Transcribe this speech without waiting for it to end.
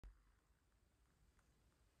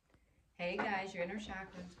Hey guys, your inner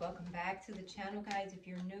chakras. Welcome back to the channel, guys. If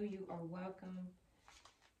you're new, you are welcome.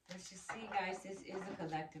 Let's just see, guys. This is a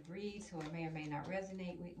collective read, so it may or may not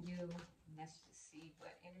resonate with you. Let's just see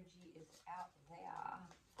what energy is out there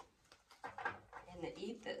in the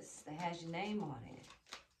ethos that has your name on it.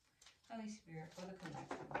 Holy Spirit, for the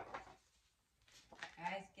collective.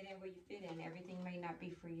 Guys, get in where you fit in. Everything may not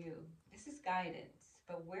be for you. This is guidance,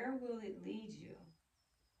 but where will it lead you?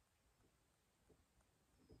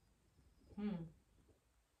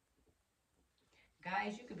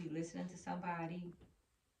 Guys, you could be listening to somebody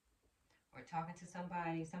or talking to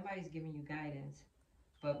somebody. Somebody's giving you guidance,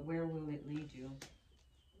 but where will it lead you?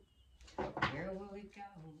 Where will it go?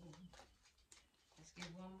 Let's get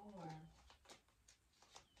one more.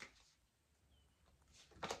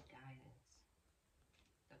 Guidance.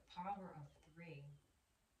 The power of 3.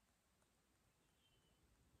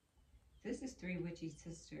 This is 3 witchy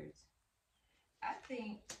sisters. I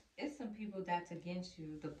think it's some people that's against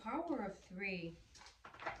you. The power of 3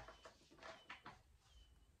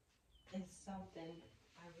 is something.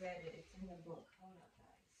 I read it. It's in the book. Hold up,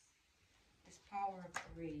 guys. This power of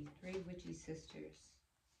 3. 3 witchy sisters.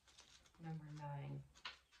 Number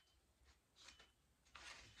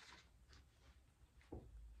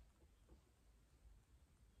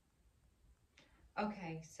 9.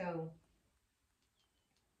 Okay, so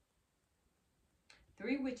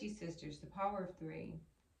 3 witchy sisters, the power of 3.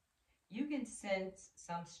 You can sense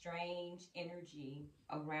some strange energy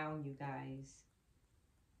around you guys.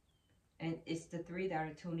 And it's the 3 that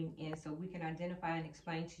are tuning in, so we can identify and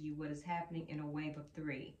explain to you what is happening in a wave of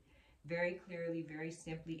 3. Very clearly, very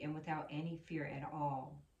simply, and without any fear at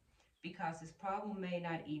all. Because this problem may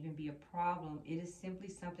not even be a problem. It is simply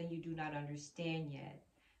something you do not understand yet.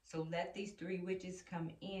 So let these 3 witches come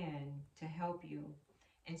in to help you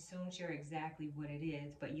and soon share exactly what it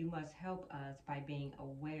is. But you must help us by being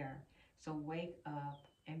aware. So wake up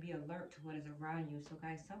and be alert to what is around you. So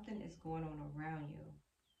guys, something is going on around you.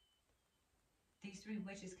 These 3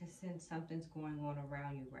 witches can sense something's going on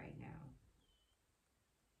around you right now.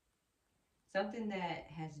 Something that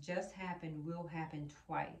has just happened will happen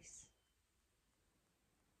twice,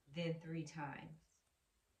 then 3 times.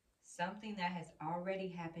 Something that has already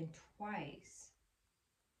happened twice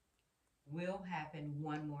will happen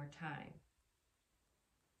 1 more time.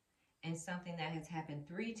 And something that has happened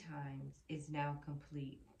 3 times is now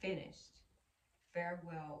complete, finished.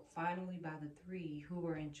 Farewell, finally, by the 3 who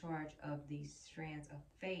are in charge of these strands of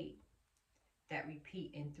fate that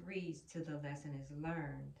repeat in 3s till the lesson is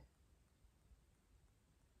learned.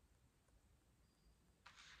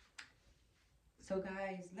 So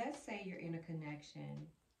guys, let's say you're in a connection,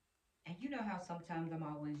 and you know how sometimes I'm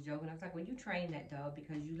always joking. I was like, well, you train that dog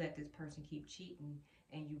because you let this person keep cheating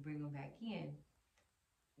and you bring them back in.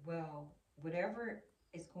 Well, whatever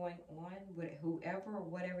is going on with whoever or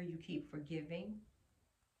whatever you keep forgiving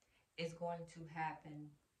is going to happen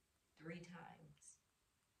 3 times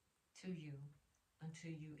to you until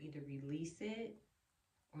you either release it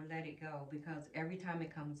or let it go, because every time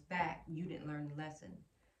it comes back, you didn't learn the lesson.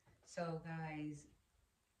 So guys,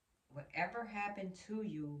 whatever happened to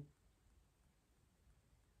you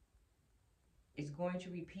is going to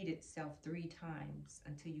repeat itself 3 times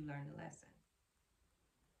until you learn the lesson.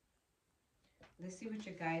 Let's see what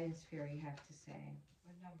your guidance fairy have to say.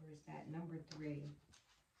 What number is that? Number 3.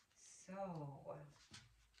 So,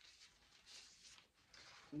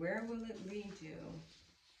 where will it lead you?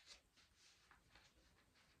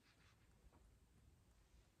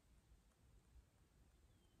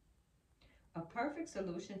 A perfect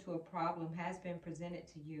solution to a problem has been presented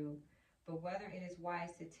to you, but whether it is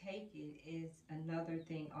wise to take it is another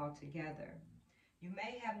thing altogether. You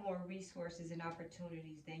may have more resources and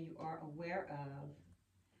opportunities than you are aware of,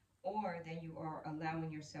 or than you are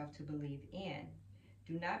allowing yourself to believe in.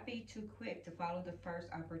 Do not be too quick to follow the first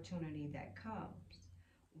opportunity that comes.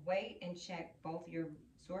 Wait and check both your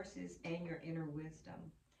sources and your inner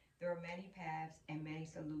wisdom. There are many paths and many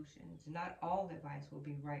solutions. Not all advice will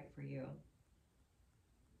be right for you.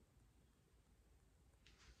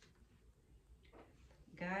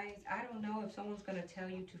 Guys, I don't know if someone's going to tell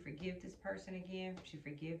you to forgive this person again, to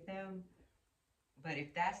forgive them. But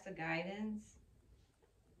if that's the guidance,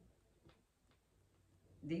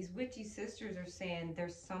 these witchy sisters are saying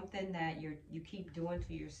there's something that you keep doing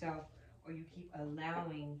to yourself, or you keep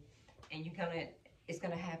allowing, and it's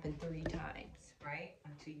gonna happen 3 times, right?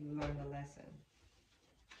 Until you learn the lesson.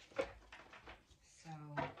 So,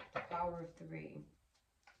 the power of 3.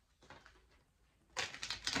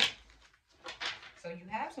 So you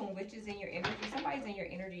have some witches in your energy. Somebody's in your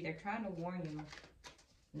energy. They're trying to warn you.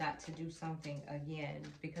 not to do something again.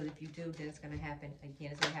 Because if you do, then it's going to happen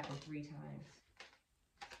again. It's going to happen 3 times.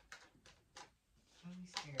 Holy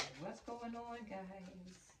Spirit, what's going on, guys?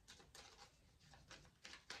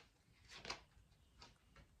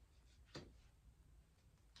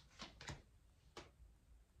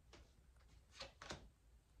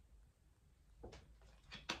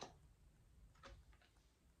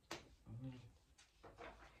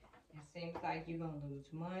 It seems like you're going to lose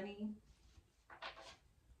money.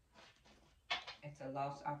 It's a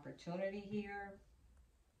lost opportunity here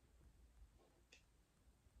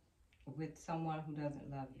with someone who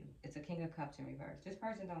doesn't love you. It's a King of Cups in reverse. This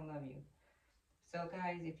person don't love you. So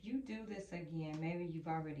guys, if you do this again, maybe you've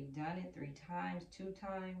already done it 3 times, 2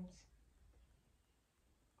 times.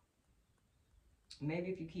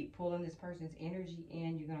 Maybe if you keep pulling this person's energy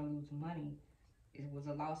in, you're going to lose money. It was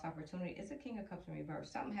a lost opportunity. It's a King of Cups in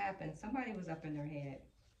reverse. Something happened. Somebody was up in their head.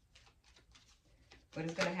 But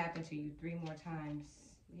it's going to happen to you 3 more times.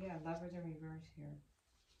 Yeah, Lovers in reverse here.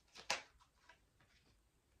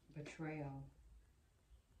 Betrayal.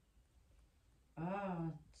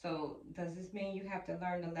 Oh, so does this mean you have to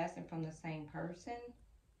learn the lesson from the same person?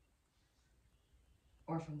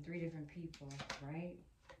 Or from 3 different people, right?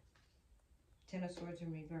 10 of Swords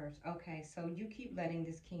in reverse. Okay, so you keep letting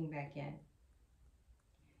this king back in.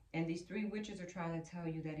 And these 3 witches are trying to tell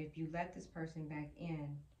you that if you let this person back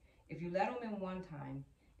in, if you let them in 1 time,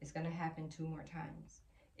 it's going to happen 2 more times.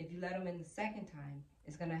 If you let them in the 2nd time,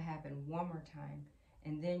 it's going to happen 1 more time.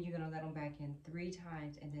 And then you're going to let them back in 3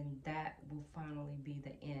 times, and then that will finally be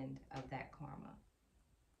the end of that karma.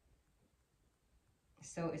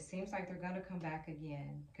 So it seems like they're going to come back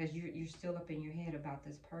again because you're still up in your head about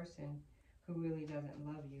this person who really doesn't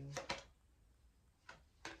love you.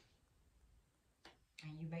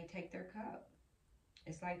 And you may take their cup.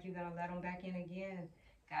 It's like you're going to let them back in again.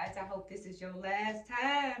 Guys, I hope this is your last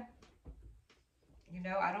time. You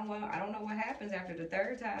know, I don't know what happens after the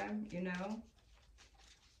 3rd time, you know.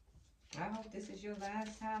 I hope this is your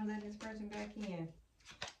last time letting this person back in.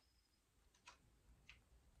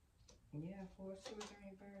 Yeah, 4 of Swords in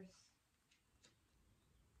reverse.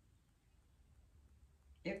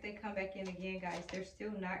 If they come back in again, guys, they're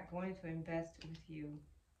still not going to invest with you.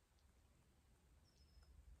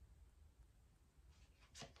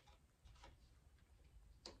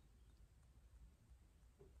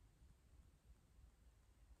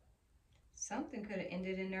 Something could have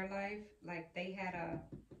ended in their life. Like they had a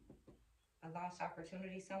lost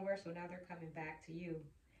opportunity somewhere, so now they're coming back to you.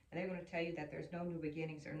 And they're going to tell you that there's no new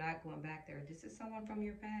beginnings. They're not going back there. This is someone from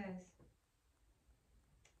your past.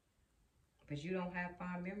 But you don't have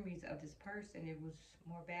fond memories of this person. It was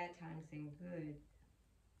more bad times than good.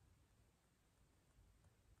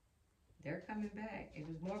 They're coming back. It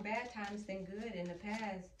was more bad times than good in the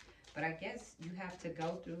past. But I guess you have to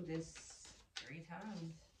go through this 3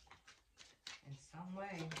 times in some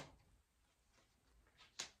way.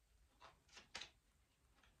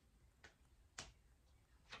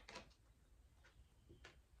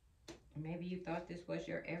 Maybe you thought this was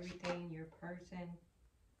your everything, your person.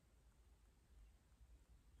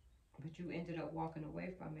 But you ended up walking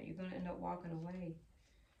away from it. You're going to end up walking away.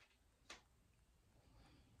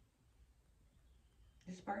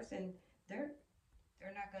 This person, they're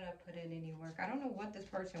not going to put in any work. I don't know what this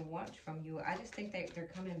person wants from you. I just think that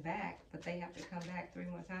they're coming back, but they have to come back 3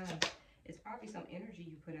 more times. It's probably some energy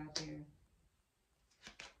you put out there.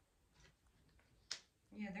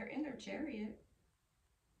 Yeah, they're in their chariot.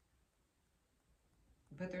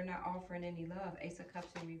 But they're not offering any love. Ace of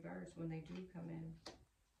Cups in reverse when they do come in.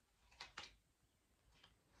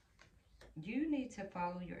 You need to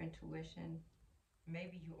follow your intuition.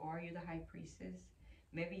 Maybe you're the High Priestess.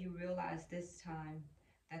 Maybe you realize this time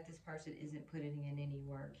that this person isn't putting in any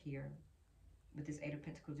work here with this 8 of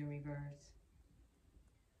Pentacles in reverse.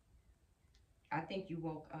 I think you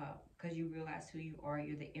woke up because you realize who you are.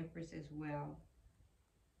 You're the Empress as well.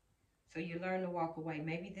 So you learn to walk away.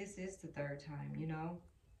 Maybe this is the 3rd time, you know.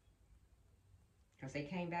 Because they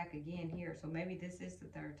came back again here. So maybe this is the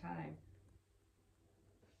 3rd time.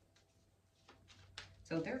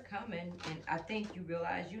 So they're coming, and I think you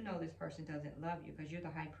realize you know this person doesn't love you because you're the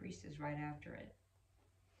High Priestess right after it.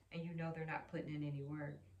 And you know they're not putting in any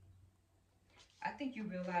work. I think you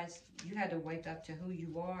realize you had to wake up to who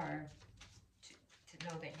you are to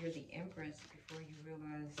know that you're the Empress before you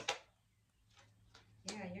realize,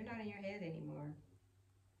 yeah, you're not in your head anymore.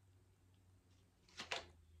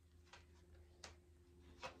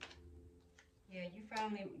 Yeah,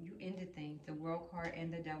 you ended things, the World card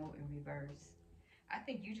and the Devil in reverse. I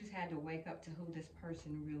think you just had to wake up to who this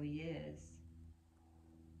person really is.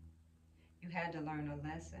 You had to learn a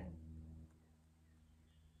lesson.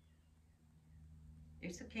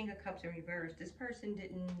 It's the King of Cups in reverse. This person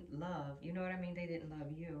didn't love. You know what I mean? They didn't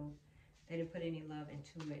love you. They didn't put any love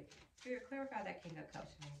into it. Spirit, clarify that King of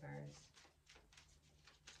Cups in reverse.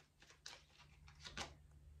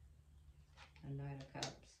 The Knight of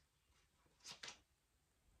Cups.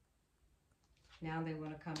 Now they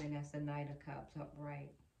want to come in as the Knight of Cups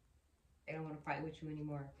upright. They don't want to fight with you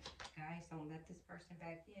anymore. Guys, don't let this person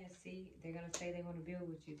back in. See, they're going to say they want to build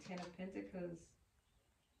with you. 10 of Pentacles.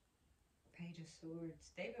 Page of Swords.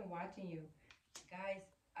 They've been watching you. Guys,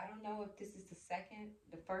 I don't know if this is the second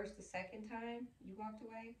time you walked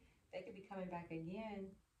away. They could be coming back again.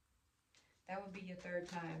 That would be your third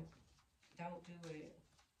time. Don't do it.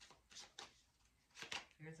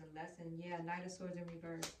 There's a lesson. Yeah, Knight of Swords in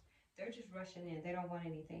reverse. They're just rushing in. They don't want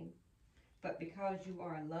anything. But because you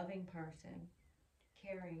are a loving person,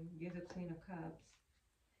 caring, you're the Queen of Cups,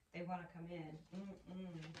 they want to come in.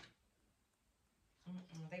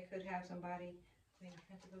 They could have somebody, Queen of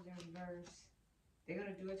Pentacles in reverse. They're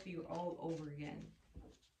going to do it to you all over again.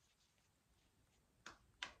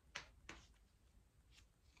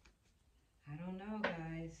 I don't know,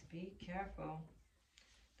 guys. Be careful.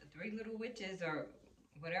 The three little witches, or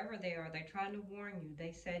whatever they are, they're trying to warn you.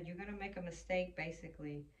 They said you're going to make a mistake,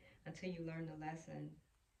 basically, until you learn the lesson.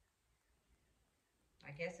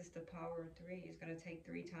 I guess it's the power of 3. It's going to take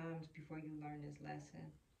 3 times before you learn this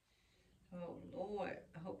lesson. Oh, Lord.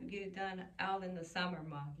 I hope you get it done out in the summer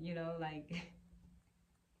month. You know, like,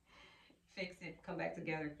 fix it, come back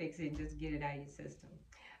together, fix it, and just get it out of your system.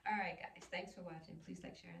 All right, guys. Thanks for watching. Please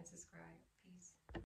like, share, and subscribe.